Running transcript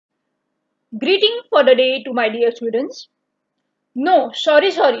Greeting for the day to my dear students. No,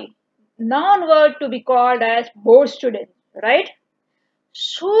 sorry. Noun word to be called as bored student, right?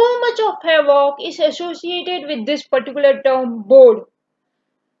 So much of havoc is associated with this particular term bored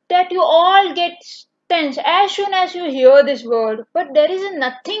that you all get tense as soon as you hear this word, but there is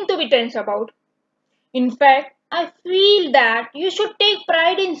nothing to be tense about. In fact, I feel that you should take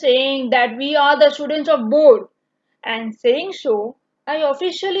pride in saying that we are the students of board. And saying so, I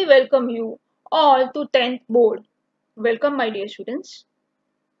officially welcome you all to 10th board. Welcome, my dear students.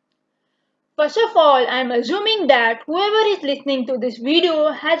 First of all, I am assuming that whoever is listening to this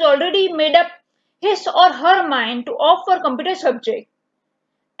video has already made up his or her mind to opt for computer subject.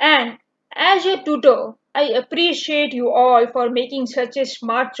 And as your tutor, I appreciate you all for making such a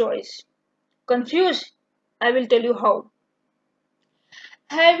smart choice. Confused? I will tell you how.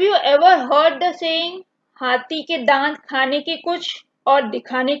 Have you ever heard the saying, हाथी के दांत खाने के कुछ और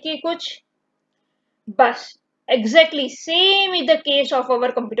दिखाने के कुछ? Bus. Exactly same is the case of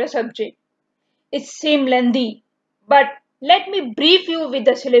our computer subject. It seems lengthy, but let me brief you with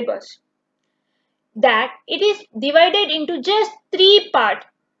the syllabus. That it is divided into just 3 parts.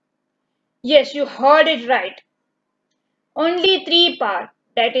 Yes, you heard it right. Only 3 parts.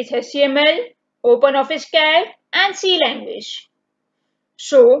 That is HTML, OpenOffice Calc, and C language.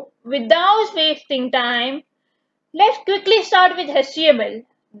 So, without wasting time, let's quickly start with HTML.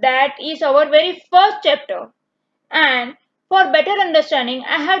 That is our very first chapter. And for better understanding,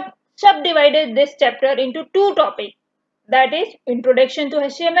 I have subdivided this chapter into 2 topics. That is Introduction to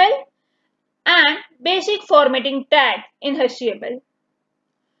HTML and Basic Formatting Tag in HTML.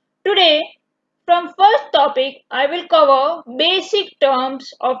 Today, from first topic, I will cover basic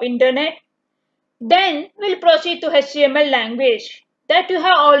terms of internet. Then we'll proceed to HTML language that you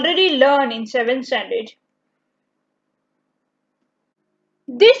have already learned in 7th standard.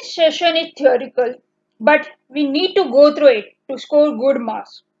 This session is theoretical, but we need to go through it to score good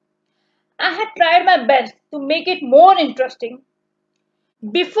marks. I have tried my best to make it more interesting.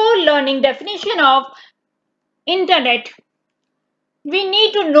 Before learning definition of internet, we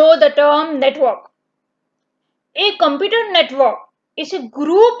need to know the term network. A computer network is a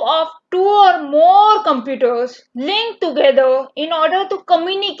group of 2 or more computers linked together in order to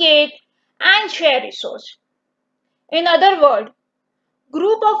communicate and share resources. In other words,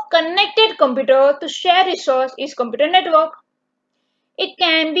 group of connected computers to share resource is computer network. It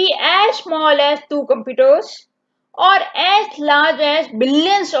can be as small as 2 computers or as large as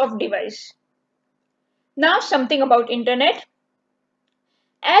billions of devices. Now something about internet.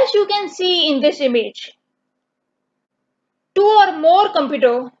 As you can see in this image, 2 or more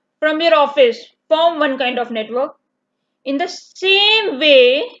computers from your office form one kind of network. In the same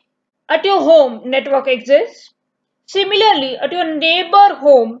way, at your home, network exists. Similarly, at your neighbor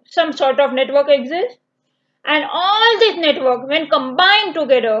home, some sort of network exists. And all this network, when combined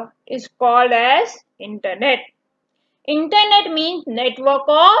together, is called as internet. Internet means network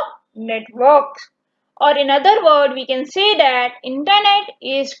of networks. Or in other words, we can say that internet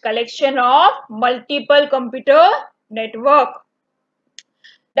is collection of multiple computer network.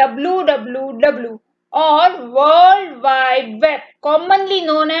 WWW or World Wide Web, commonly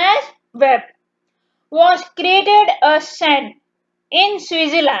known as web, was created as CERN in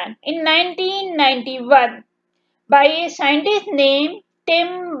Switzerland in 1991 by a scientist named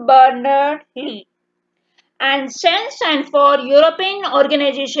Tim Berners-Lee. And CERN stands for European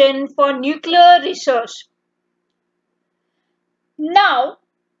Organization for Nuclear Research. Now,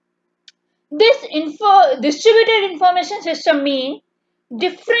 this distributed information system means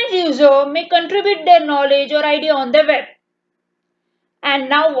different users may contribute their knowledge or idea on the web. And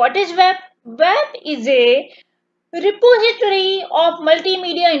now what is web? Web is a repository of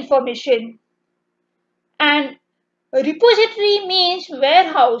multimedia information. And repository means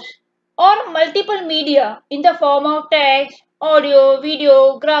warehouse or multiple media in the form of text, audio,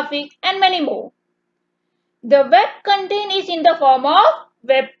 video, graphic and many more. The web content is in the form of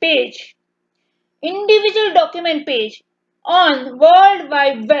web page. Individual document page on World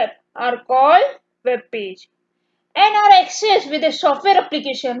Wide Web are called web page and are accessed with a software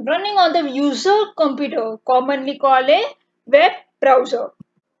application running on the user computer, commonly called a web browser.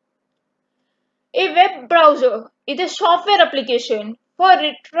 A web browser is a software application for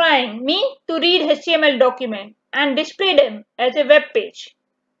trying to read HTML documents and display them as a web page.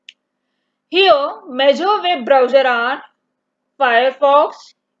 Here, major web browsers are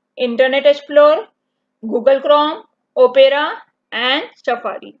Firefox, Internet Explorer, Google Chrome, Opera and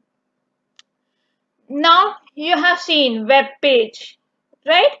Safari. Now you have seen web page,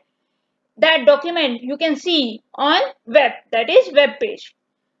 right? That document you can see on web, that is web page.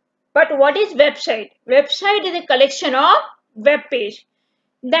 But what is website? Website is a collection of web page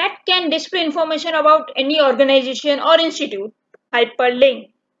that can display information about any organization or institute.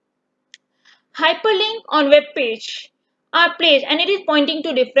 Hyperlink. Hyperlink on web page are placed and it is pointing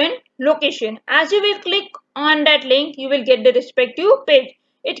to different location. As you will click on that link, you will get the respective page.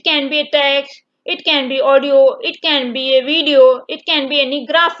 It can be a text, it can be audio, it can be a video, it can be any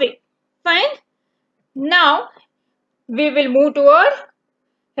graphic. Fine. Now we will move toward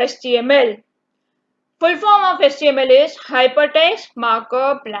HTML. Full form of HTML is Hypertext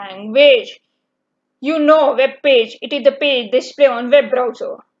Markup Language. You know web page, it is the page display on web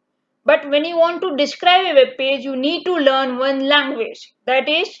browser. But when you want to describe a web page, you need to learn one language, that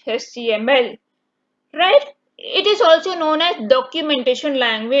is HTML, right? It is also known as documentation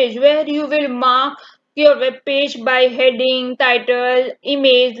language, where you will mark your web page by heading, title,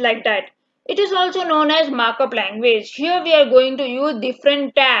 image, like that. It is also known as markup language. Here we are going to use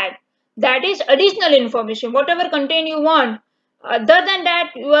different tag, that is additional information, whatever content you want. Other than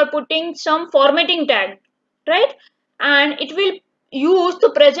that, you are putting some formatting tag, right? And it will use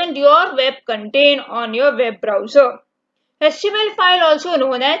to present your web content on your web browser. HTML file also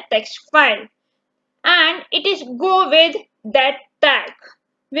known as text file, and it is go with that tag.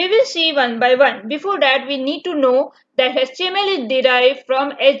 We will see one by one. Before that, we need to know that HTML is derived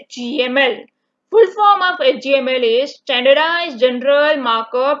from SGML. Full form of SGML is Standardized General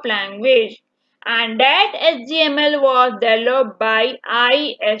Markup Language, and that SGML was developed by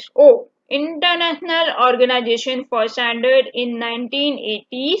ISO, International Organization for Standard, in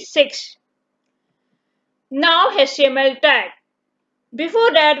 1986. Now HTML tag.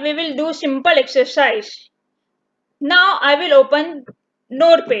 Before that, we will do simple exercise. Now I will open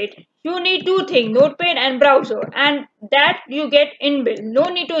Notepad. You need two things, Notepad and browser, and that you get inbuilt. No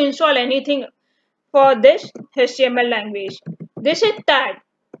need to install anything for this HTML language. This is tag.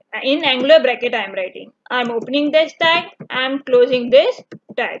 In angular bracket I am writing. I am opening this tag. I am closing this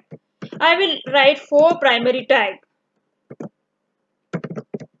tag. I will write 4 primary tags.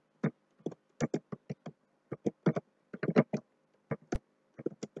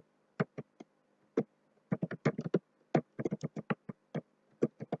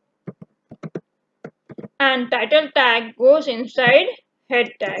 And title tag goes inside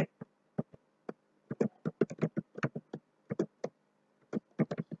head tag.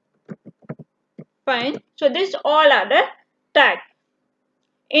 Fine. So this all are the tag.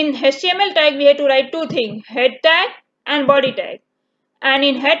 In HTML tag we have to write two things, head tag and body tag. And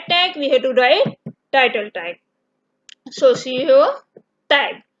in head tag we have to write title tag. So see here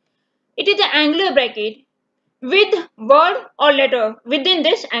tag. It is an angular bracket with word or letter within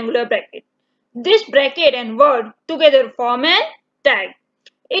this angular bracket. This bracket and word together form a tag.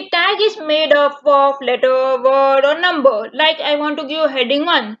 A tag is made up of letter, word or number. Like I want to give heading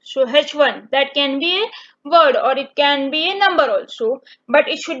 1. So H1, that can be a word or it can be a number also. But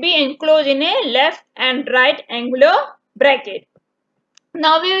it should be enclosed in a left and right angular bracket.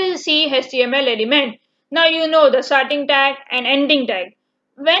 Now we will see HTML element. Now you know the starting tag and ending tag.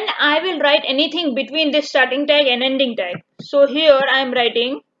 When I will write anything between this starting tag and ending tag. So here I am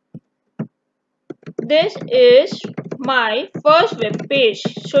writing, this is my first web page.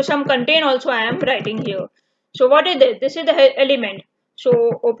 So some content also I am writing here. So what is this? This is the element.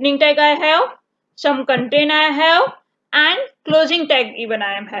 So opening tag I have, some content I have, and closing tag even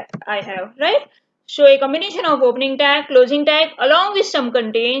I have, right? So a combination of opening tag, closing tag along with some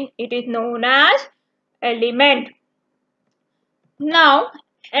content, it is known as element. Now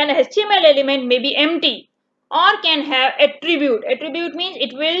an HTML element may be empty or can have attribute. Attribute means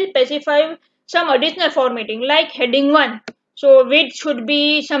it will specify some additional formatting like heading 1. So width should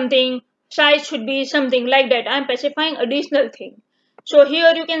be something, size should be something like that. I am specifying additional thing. So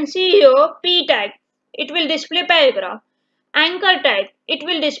here you can see here P tag, it will display paragraph. Anchor tag, it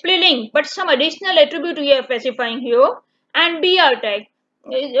will display link, but some additional attribute we are specifying here. And BR tag,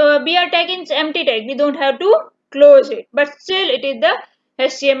 BR tag is empty tag, we don't have to close it, but still it is the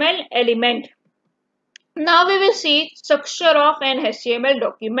HTML element. Now we will see structure of an HTML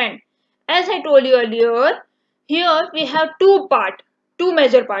document. As I told you earlier, here we have two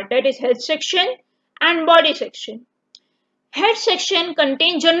major part, that is head section and body section. Head section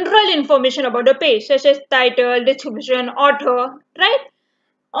contains general information about the page such as title, description, author, right?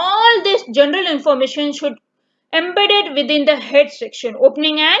 All this general information should embedded within the head section,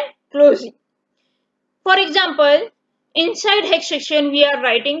 opening and closing. For example, inside head section we are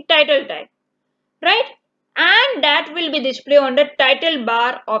writing title tag, right? And that will be displayed on the title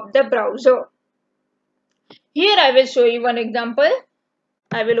bar of the browser. Here I will show you one example.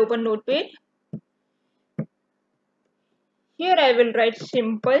 I will open Notepad. Here I will write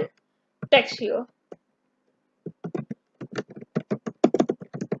simple text here.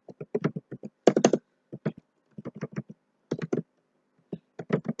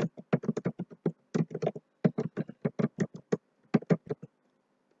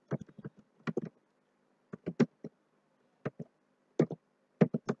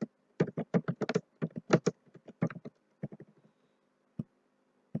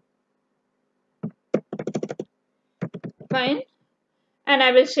 Fine. And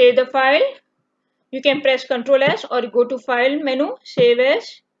I will save the file. You can press Ctrl S or go to File menu, Save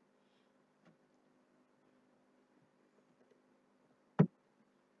As.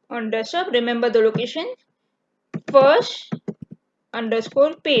 On desktop, remember the location, first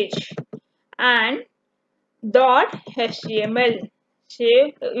underscore page and dot HTML.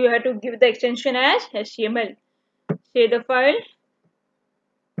 Save, you have to give the extension as HTML. Save the file.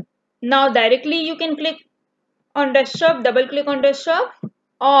 Now directly you can click on desktop, double click on desktop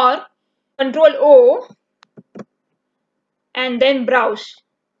or Ctrl O and then browse.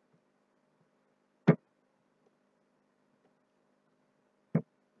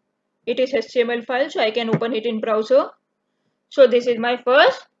 It is HTML file, so I can open it in browser. So this is my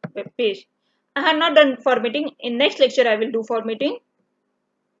first web page. I have not done formatting. In next lecture I will do formatting.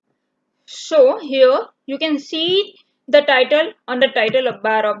 So here you can see the title on the title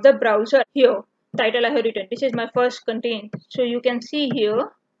bar of the browser. Here title I have written, this is my first content. So you can see here,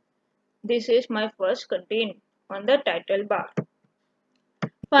 this is my first content on the title bar.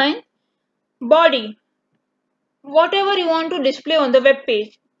 Fine. Body, whatever you want to display on the web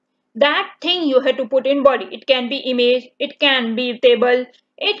page, that thing you have to put in body. It can be image, it can be table,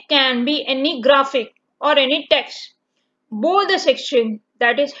 it can be any graphic or any text. Both the section,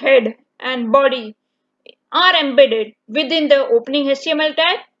 that is head and body, are embedded within the opening HTML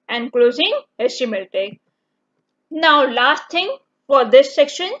tag and closing HTML tag. Now last thing for this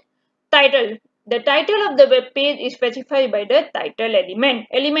section, title. The title of the web page is specified by the title element.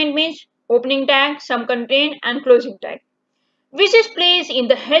 Element means opening tag, some content and closing tag, which is placed in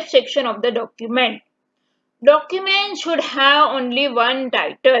the head section of the document. Document should have only one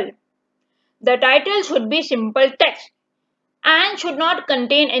title. The title should be simple text and should not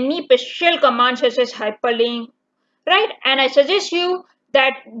contain any special commands such as hyperlink, right? And I suggest you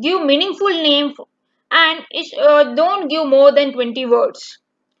that give meaningful name and don't give more than 20 words.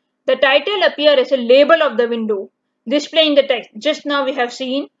 The title appear as a label of the window displaying the text. Just now we have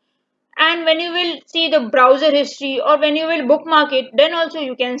seen, and when you will see the browser history or when you will bookmark it, then also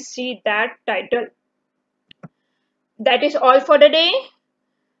you can see that title. That is all for the day.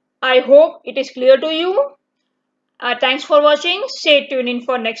 I hope it is clear to you. Thanks for watching. Stay tuned in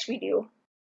for next video.